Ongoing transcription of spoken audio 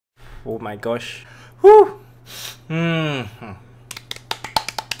Oh my gosh. Whew.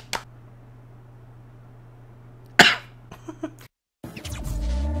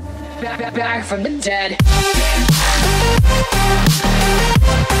 Back from the dead.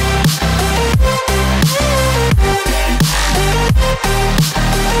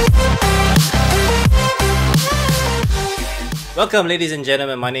 Welcome, ladies and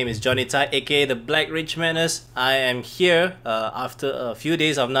gentlemen. My name is Johnny Tai, aka the Black Rich Menace. I am here after a few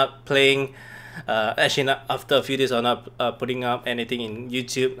days of not playing. After a few days of not putting up anything in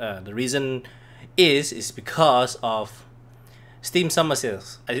YouTube. The reason is because of Steam summer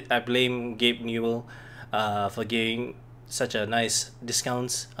sales. I blame Gabe Newell for giving such a nice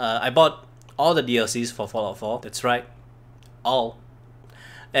discounts. I bought all the DLCs for Fallout 4. That's right, all.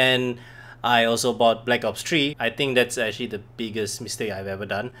 And I also bought Black Ops 3. I think that's actually the biggest mistake I've ever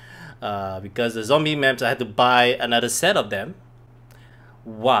done, because the zombie maps I had to buy another set of them.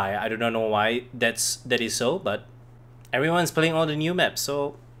 Why? I do not know why that is so, but everyone's playing all the new maps,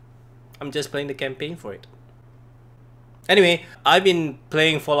 so I'm just playing the campaign for it. Anyway, I've been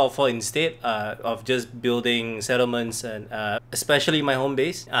playing Fallout 4 instead of just building settlements, and especially my home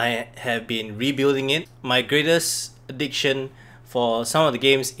base. I have been rebuilding it. My greatest addiction for some of the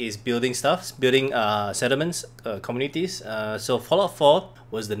games is building stuff, building settlements, communities. So Fallout 4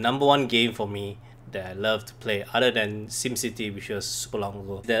 was the #1 game for me that I love to play, other than SimCity, which was super long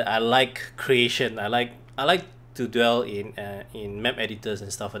ago. That I like creation. I like to dwell in map editors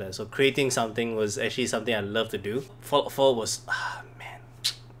and stuff like that. So creating something was actually something I love to do. Fallout 4 was man,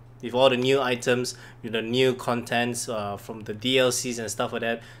 with all the new items, with the new contents from the DLCs and stuff like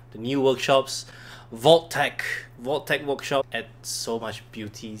that, the new workshops. Vault-Tec workshop had so much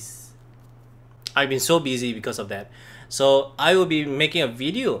beauties. I've been so busy because of that, so I will be making a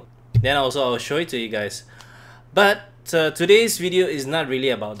video, then also I'll show it to you guys. But today's video is not really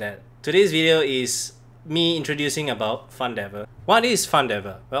about that. Today's video is me introducing about Fundeavour. What is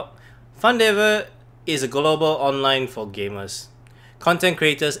Fundeavour? Well, Fundeavour is a global online for gamers, content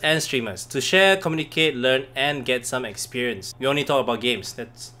creators and streamers to share, communicate, learn and get some experience. We only talk about games.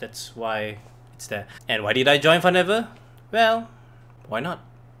 That's why there. And why did I join Fundeavour? Well, why not?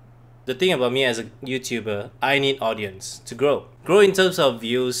 The thing about me as a YouTuber, I need audience to grow in terms of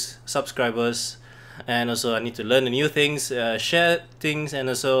views, subscribers, and also I need to learn the new things, share things, and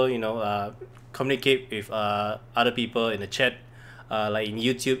also, you know, communicate with other people in the chat, like in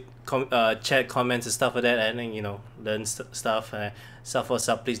YouTube, chat comments and stuff like that, and then, you know, learn stuff. Sub for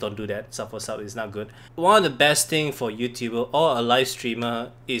sub, please don't do that. Sub for sub is not good. One of the best thing for YouTuber or a live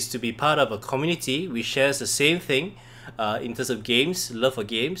streamer is to be part of a community which shares the same thing in terms of games, love for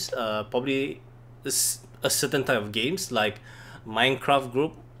games, probably a certain type of games like Minecraft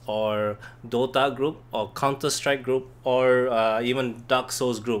group or Dota group or Counter-Strike group or even Dark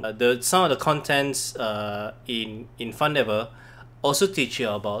Souls group. Some of the contents in Fundeavour also teach you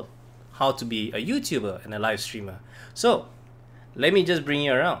about how to be a YouTuber and a live streamer. So let me just bring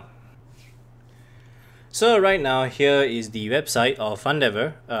you around. So right now, here is the website of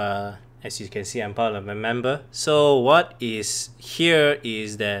Fundeavour. As you can see, I'm part of a member. So what is here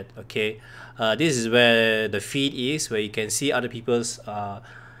is that, okay, this is where the feed is, where you can see other people's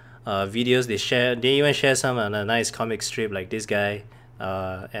videos. They even share some on a nice comic strip like this guy,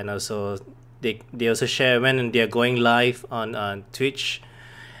 and also they also share when they're going live on Twitch.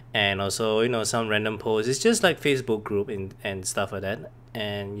 And also, you know, some random posts. It's just like Facebook group and stuff like that,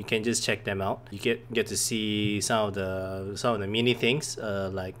 and you can just check them out. You get to see some of the mini things,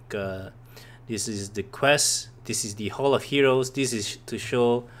 like this is the quest, this is the Hall of Heroes. This is to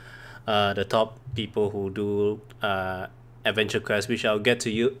show the top people who do adventure quests, which I'll get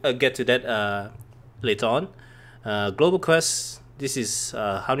to that later on. Global quests. This is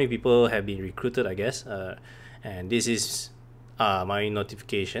how many people have been recruited, I guess, and this is my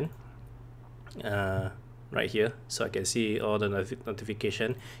notification right here, so I can see all the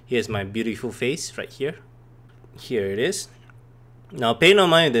notification. Here's my beautiful face right here. Here it is. Now pay no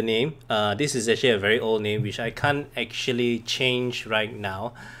mind the name. This is actually a very old name which I can't actually change right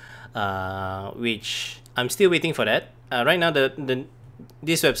now, which I'm still waiting for that. Right now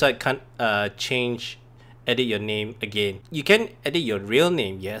this website can't edit your name again. You can edit your real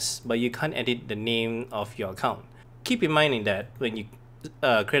name, yes, but you can't edit the name of your account. Keep in mind in that when you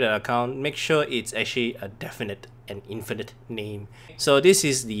create an account, make sure it's actually a definite and infinite name. So this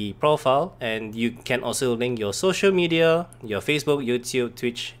is the profile, and you can also link your social media, your Facebook, YouTube,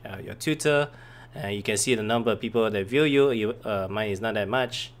 Twitch, your Twitter. You can see the number of people that view you. Mine is not that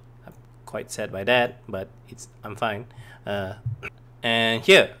much. I'm quite sad by that, but I'm fine. And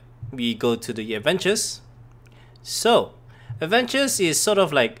here we go to the adventures. So Adventures is sort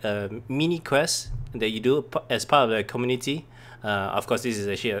of like a mini quest that you do as part of the community. Of course, this is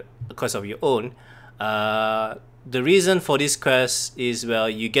actually a quest of your own. The reason for this quest is, well,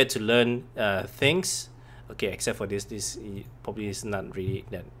 you get to learn things. Okay, except for this probably is not really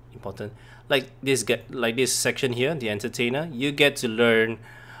that important. Like this section here, the entertainer, you get to learn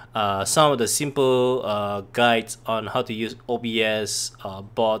some of the simple guides on how to use OBS,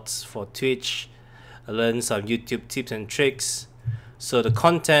 bots for Twitch, learn some YouTube tips and tricks. So the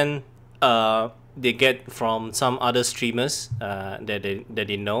content they get from some other streamers that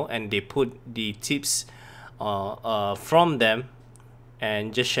they know, and they put the tips from them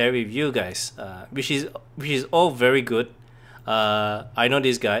and just share with you guys, which is all very good. I know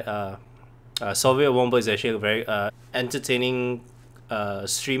this guy, Soviet Wombo, is actually a very entertaining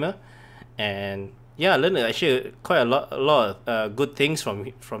streamer, and yeah, I learned actually quite a lot of good things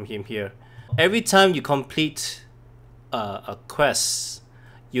from him here. Every time you complete a quest,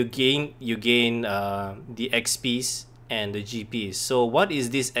 you gain the XPs and the GPs. So what is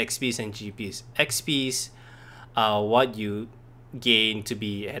this XPs and GPs? XPs are what you gain to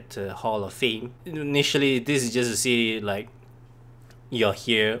be at the Hall of Fame. Initially, this is just to see like you're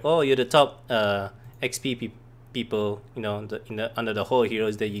here. Oh, you're the top XP people. You know, under the whole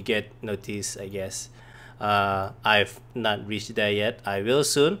heroes that you get noticed, I guess. I've not reached there yet. I will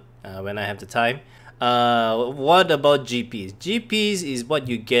soon when I have the time. What about GPs? GPs is what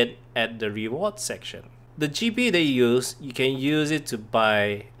you get at the reward section. The GP that you can use it to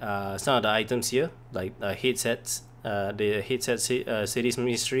buy some of the items here, like headsets, the headset series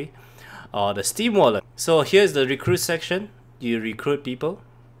mystery, or the Steam wallet. So here's the recruit section. You recruit people,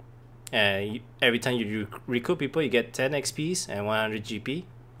 and every time you recruit people, you get 10 XPs and 100 GP.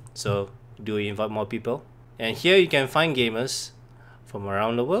 So do invite more people. And here you can find gamers from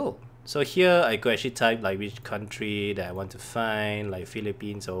around the world. So here I could actually type like which country that I want to find, like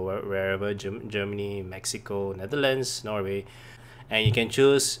Philippines or wherever, Germany, Mexico, Netherlands, Norway, and you can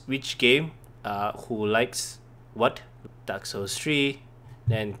choose which game, who likes what, Dark Souls 3,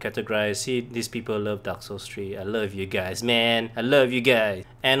 then categorize. See, these people love Dark Souls 3. I love you guys, man. I love you guys.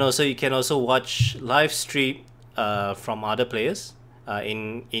 And also you can also watch live stream from other players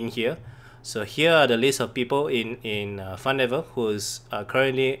in here. So here are the list of people in Fundeavour who's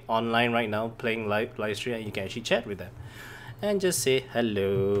currently online right now playing live stream, and you can actually chat with them and just say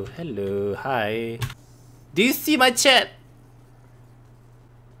hello, hi. Do you see my chat?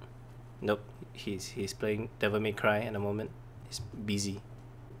 Nope, he's playing Devil May Cry at the moment. He's busy.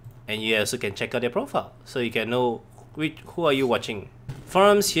 And you also can check out their profile, so you can know who are you watching.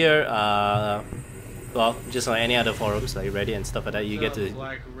 Forums here, well, just like any other forums like Reddit and stuff like that, you get to.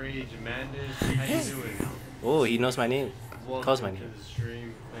 Black Rage Madness, how you doing? Oh, he knows my name. Calls my name. To the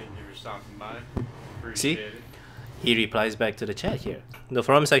stream. Thank you for stopping by. Appreciate See? it. He replies back to the chat here. The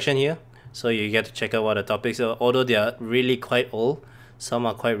forum section here, so you get to check out what the topics are. Although they are really quite old, some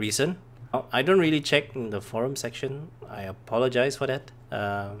are quite recent. I don't really check in the forum section. I apologize for that.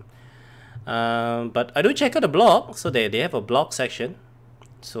 But I do check out the blog. So they have a blog section,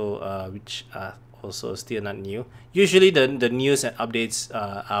 so which also still not new. Usually the news and updates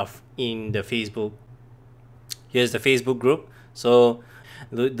are in the Facebook. Here's the Facebook group, so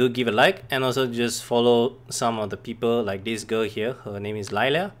do give a like, and also just follow some of the people, like this girl here. Her name is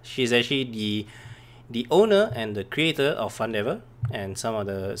Laila. She's actually the owner and the creator of Fundeavour, and some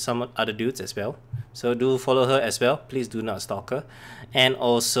other dudes as well. So do follow her as well. Please do not stalk her. And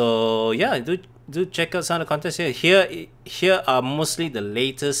also, yeah, do check out some of the contents here. Here are mostly the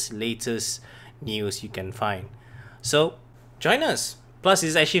latest news you can find. So join us. Plus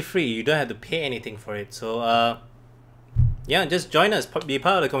it's actually free. You don't have to pay anything for it. So yeah, just join us, be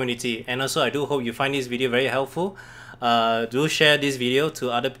part of the community. And also I do hope you find this video very helpful. Do share this video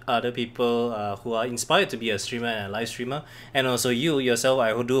to other people who are inspired to be a streamer and a live streamer. And also you yourself,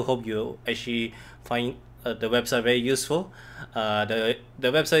 I do hope you actually find the website very useful. The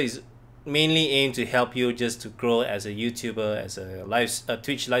website is mainly aimed to help you just to grow as a YouTuber, as a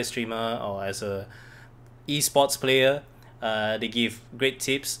Twitch live streamer, or as a esports player. They give great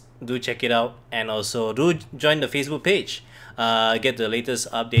tips. Do check it out, and also do join the Facebook page. Get the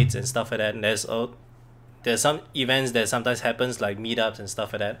latest updates and stuff like that. And there's some events that sometimes happens, like meetups and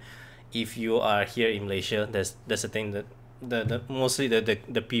stuff like that. If you are here in Malaysia, that's the thing, that mostly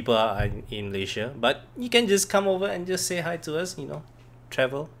the people are in Malaysia, but you can just come over and just say hi to us,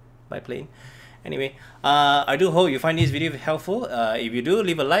 travel by plane. Anyway, I do hope you find this video helpful. If you do,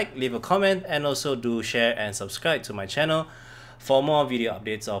 leave a like, leave a comment, and also do share and subscribe to my channel for more video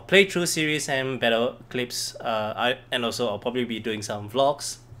updates or playthrough series and battle clips. And also I'll probably be doing some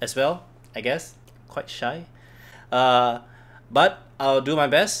vlogs as well, I guess. Quite shy. But I'll do my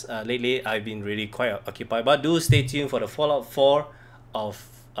best. Lately, I've been really quite occupied. But do stay tuned for the Fallout 4 of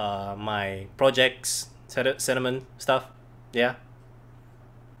my projects, sentiment stuff. Yeah.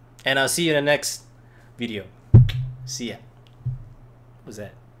 And I'll see you in the next video. See ya. What's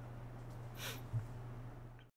that?